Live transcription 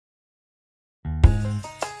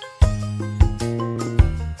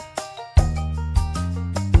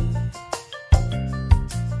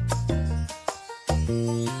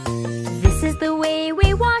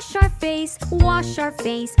wash our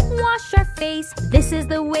face, wash our face. This is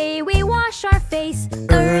the way we wash our face.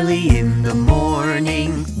 Early in the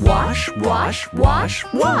morning, wash, wash, wash,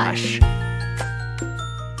 wash.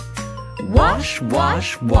 Wash,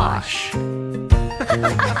 wash, wash.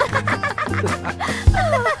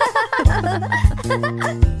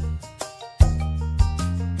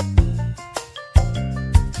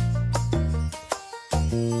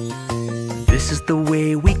 This is the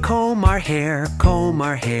way we comb our hair, comb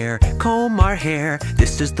our hair, comb our hair.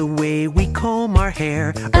 This is the way we comb our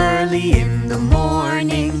hair. Early in the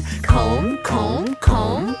morning, comb, comb,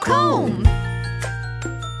 comb, comb.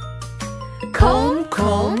 Comb,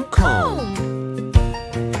 comb, comb.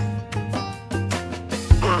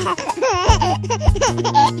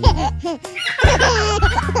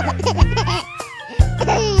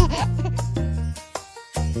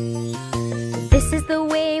 This is the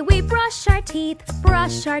way we brush our teeth,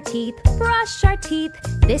 brush our teeth, brush our teeth.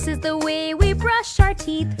 This is the way we brush our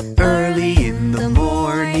teeth. Early in the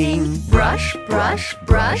morning, brush, brush,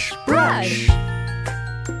 brush, brush.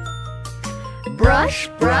 Brush,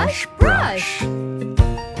 brush, brush.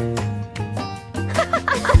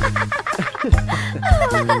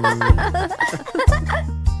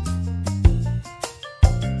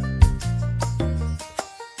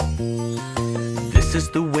 This is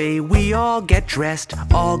the way we all get dressed,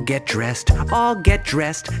 all get dressed, all get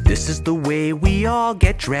dressed. This is the way we all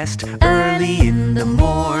get dressed. Early in the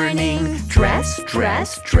morning, dress,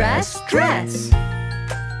 dress, dress, dress.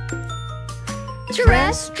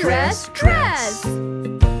 Dress, dress, dress.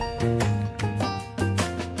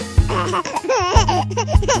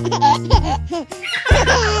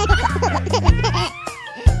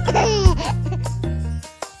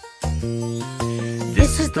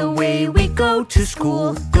 This is the way we go to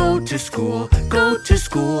school, go to school, go to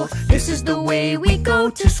school. This is the way we go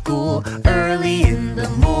to school. Early in the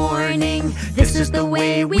morning. This is the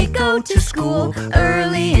way we go to school.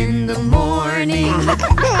 Early in the morning.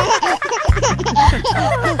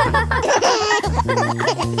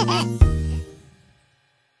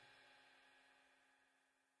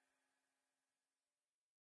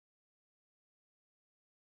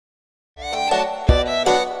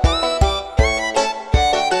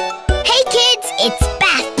 Hey kids, it's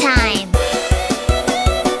bath time!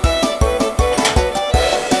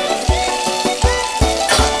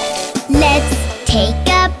 Let's take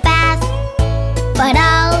a bath, but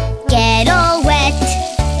I'll get all wet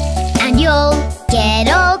and you'll get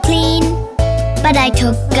all clean. But I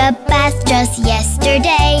took a bath just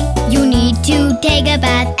yesterday. You need to take a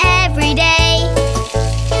bath every day.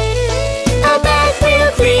 A bath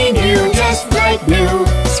will clean you just like new.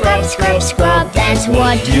 Scrub, scrub, scrub, that's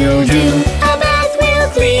what you do. A bath will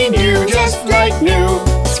clean you just like new.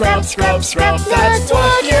 Scrub, scrub, scrub, that's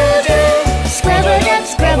what you do. Scrub it up,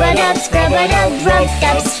 scrub it up, scrub it up, rub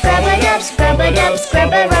dub. Scrub it up, scrub it up,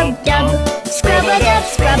 scrub it rub dub. Scrub it up,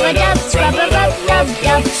 scrub it up, scrub it rub dub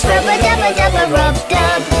dub. Scrub it up, a dub, a rub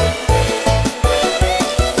dub.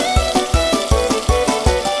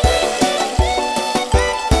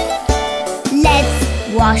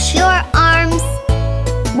 Let's wash your arms.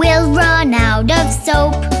 We'll run out of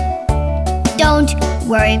soap. Don't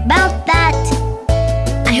worry about that.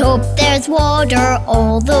 I hope there's water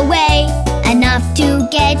all the way, enough to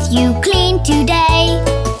get you clean today.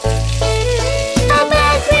 A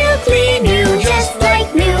bath will clean you just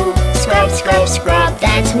like new. Scrub, scrub, scrub,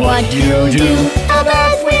 that's what you do. A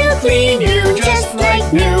bath will clean you just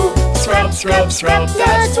like new. Scrub, scrub, scrub,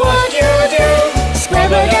 that's what you do.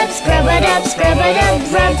 Scrub it up, scrub it up, scrub it up,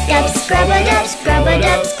 rub dub. Scrub it up, scrub it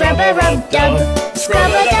up, scrub it rub dub.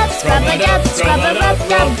 Scrub it up, scrub it up, scrub it rub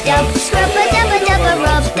dub dub. Scrub it up, a dub, a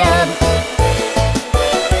rub dub.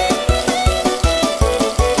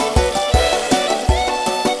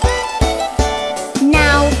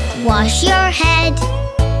 Now wash your head.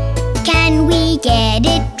 Can we get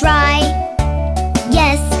it dry?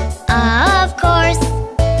 Yes, of course.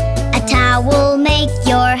 A towel will make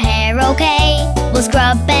your hair okay. We'll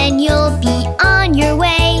scrub and you'll be on your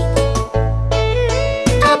way.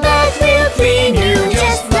 A bath will clean you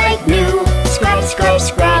just like new. Scrub, scrub,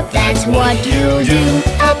 scrub, that's what you do.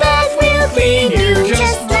 A bath will clean you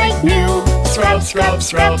just like new. Scrub, scrub,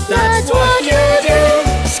 scrub, that's what you do.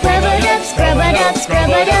 Scrub it up, scrub it up, scrub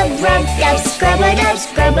it up, rub dub. Scrub it up,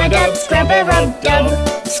 scrub it up, scrub it rub dub.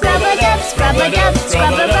 Scrub it up, scrub it up,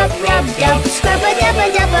 scrub it up, rub dub. Scrub it up,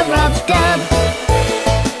 a dub, a rub dub.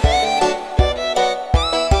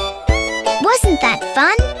 Wasn't that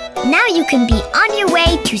fun? Now you can be on your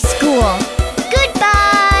way to school.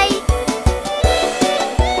 Goodbye!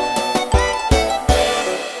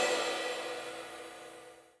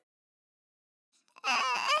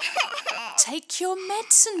 your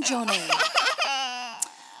medicine, Johnny.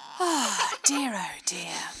 Oh, dear, oh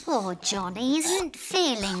dear. Poor Johnny isn't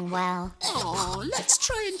feeling well. Oh, let's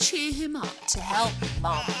try and cheer him up to help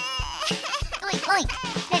Mum. Oink, oink,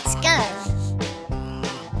 let's go.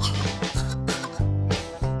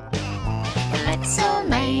 Let's all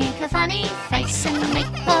make a funny face and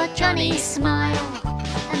make poor Johnny smile.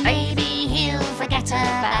 And maybe he'll forget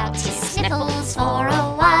about his sniffles for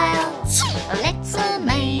a while. Let's all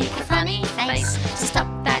make a funny face to stop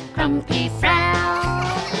that grumpy frown.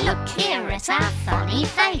 Look here at our funny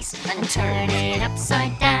face and turn it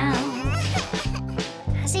upside down.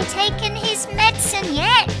 Has he taken his medicine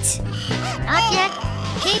yet? Not yet.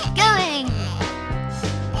 Keep going.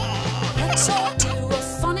 Let's all do a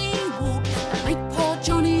funny walk and make poor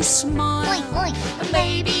Johnny smile. Oink, oink. And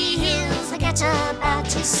maybe he'll forget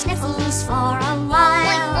about his sniffles for a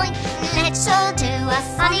while. Oink, oink. Let's all do a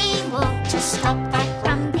funny walk to stop that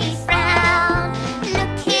grumpy frown.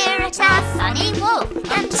 Look here at our funny walk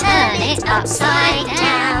and turn it upside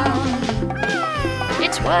down.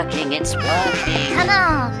 It's working, it's working. Come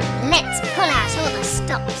on, let's pull out all the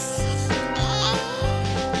stops.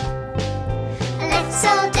 Let's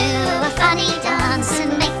all do a funny dance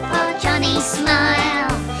and make poor Johnny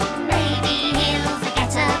smile. Maybe he'll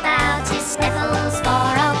forget about his sniffles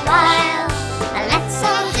for a while. Let's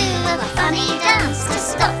all do a funny dance to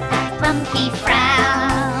stop that grumpy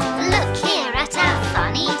frown. Look here at our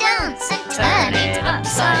funny dance and turn it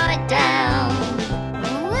upside down.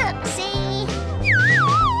 Whoopsie!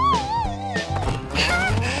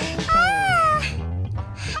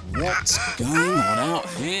 What's going on out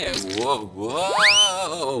here? Whoa,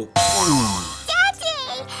 whoa!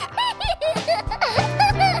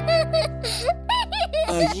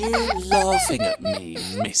 Are you laughing at me,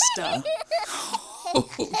 mister? Oh,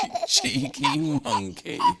 you cheeky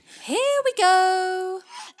monkey. Here we go.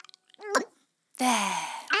 There.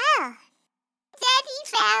 Ah, Daddy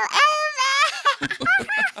fell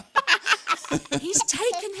over. He's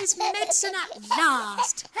taken his medicine at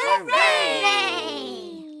last. Hooray!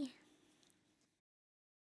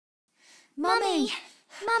 Mummy,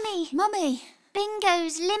 Mummy.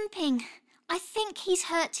 Bingo's limping. I think he's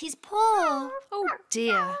hurt his paw. Oh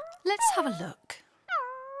dear. Let's have a look.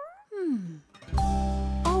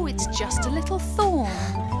 Oh, it's just a little thorn.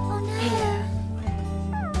 Oh no. Here.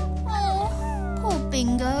 Oh, poor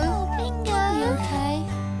Bingo. Oh, Bingo. You okay?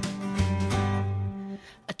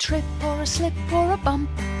 A trip or a slip or a bump,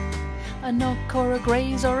 a knock or a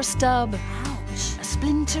graze or a stub, Ouch. a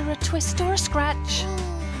splinter, a twist or a scratch,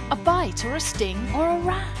 a bite or a sting or a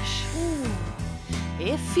rash.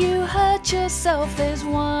 If you hurt yourself, there's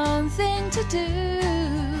one thing to do.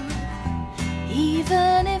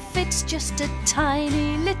 Even if it's just a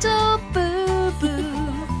tiny little boo-boo,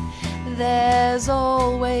 there's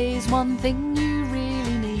always one thing you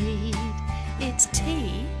really need. It's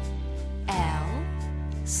TLC.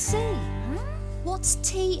 What's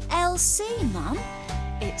TLC, Mum?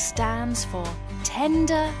 It stands for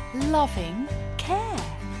Tender Loving Care.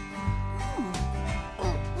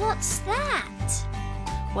 What's that?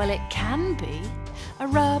 Well, it can be a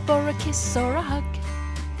rub or a kiss or a hug.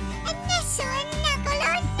 A nestle, a snuggle,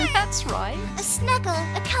 or That's right. a snuggle,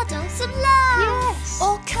 a cuddle, some love. Yes.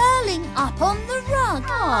 Or curling up on the rug?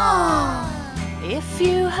 If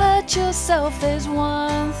you hurt yourself, there's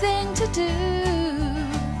one thing to do.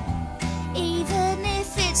 Even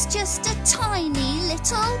if it's just a tiny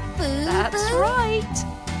little boo-boo? That's right.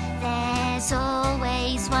 There's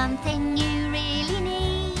always one thing you really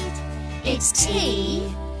need. It's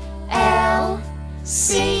TLC.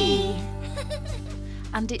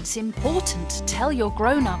 And it's important to tell your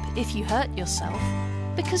grown-up if you hurt yourself,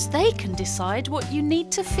 because they can decide what you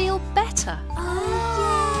need to feel better.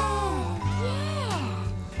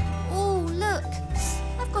 Oh, look.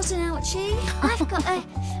 I've got an ouchie. I've got a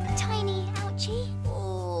tiny ouchie.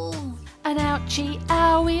 Oh. An ouchie,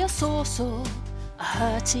 owie, a sore, a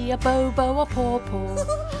hurty, a bobo, a paw-paw,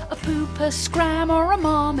 a poop, a scram or a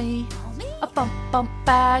marmy, a bump,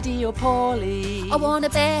 baddie or pawly. I want a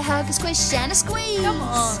bear hug, a squish and a squeeze. Come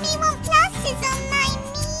on. We want plasters on my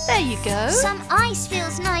knees. There you go. Some ice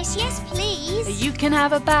feels nice, yes please. You can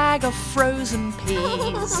have a bag of frozen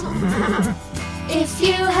peas. If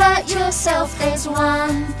you hurt yourself, there's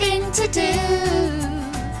one thing to do.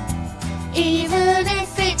 Even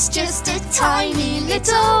if it's just a tiny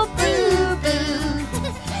little boo-boo,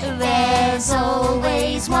 there's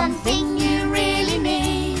always one thing you really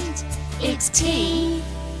need. It's TLC.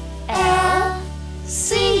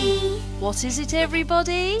 What is it,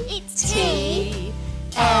 everybody? It's TLC.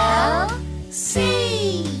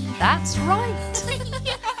 That's right.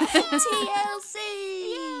 TLC.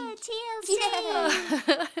 TLC.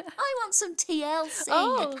 Yeah. I want some TLC,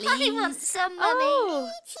 Oh. please. I want some, Mummy. Oh.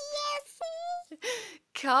 TLC.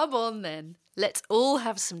 Come on then. Let's all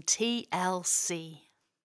have some TLC.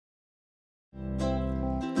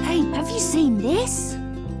 Hey, have you seen this?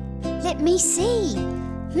 Let me see.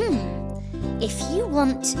 If you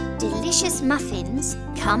want delicious muffins,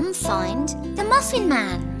 come find the Muffin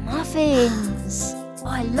Man. Muffins.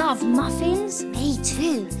 I love muffins. Me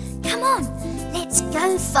too. Come on, let's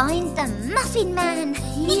go find the Muffin Man.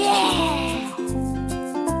 Yeah!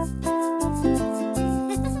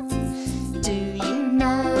 Do you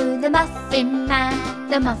know the Muffin Man?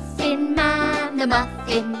 The Muffin Man, the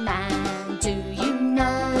Muffin Man. Do you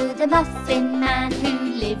know the Muffin Man who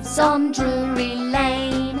lives on Drury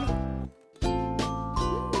Lane?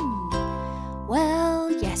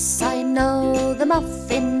 Well, yes, I know the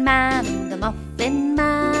Muffin Man, the Muffin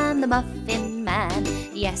Man, the Muffin Man.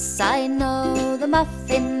 Yes, I know the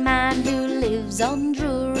Muffin Man who lives on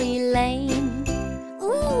Drury Lane.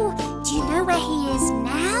 Ooh, do you know where he is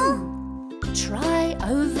now? Try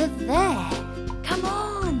over there. Come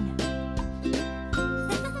on.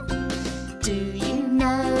 Do you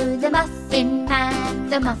know the Muffin Man,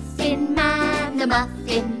 the Muffin Man, the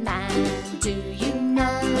Muffin Man? Do you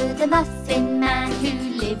know the Muffin Man who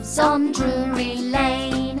lives on Drury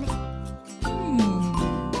Lane?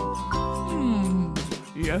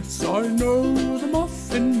 Yes, I know the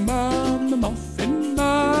Muffin Man, the Muffin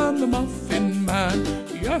Man, the Muffin Man.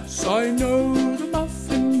 Yes, I know the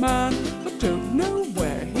Muffin Man, but don't know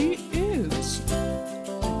where he is.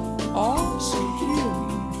 Ask him.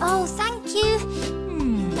 Oh, thank you.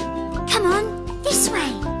 Come on, this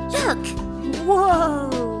way. Look. Whoa!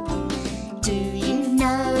 Do you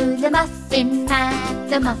know the Muffin Man,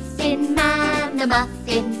 the Muffin Man, the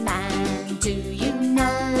Muffin Man? Do you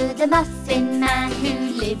know the Muffin Man who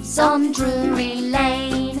lives on Drury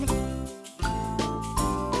Lane?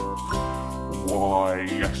 Why,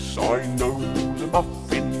 yes, I know the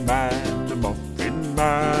Muffin Man, the Muffin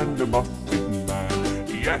Man, the Muffin Man.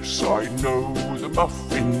 Yes, I know the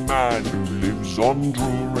Muffin Man who lives on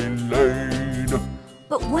Drury Lane.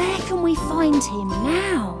 But where can we find him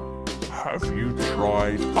now? Have you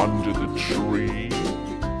tried under the tree?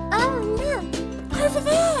 Oh, look. Over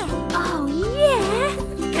there. Oh, yeah!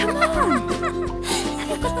 Come on!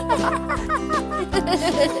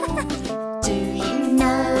 Do you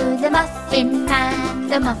know the Muffin Man,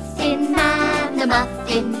 the Muffin Man, the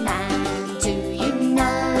Muffin Man? Do you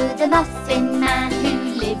know the Muffin Man who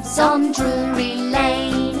lives on Drury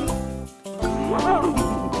Lane?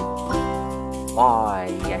 Why,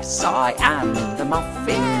 yes, I am the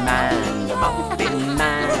Muffin Man, the Muffin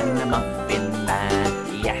Man, the Muffin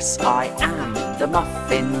Man. Yes, I am the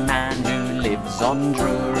Muffin Man who lives on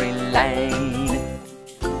Drury Lane.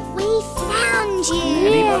 We found you.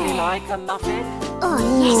 Anybody like a muffin? Oh,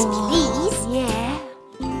 yes, please. Yeah.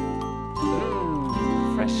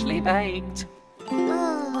 Freshly baked.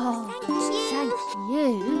 Oh, thank you. Thank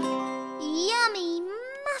you. Yummy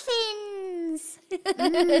muffins.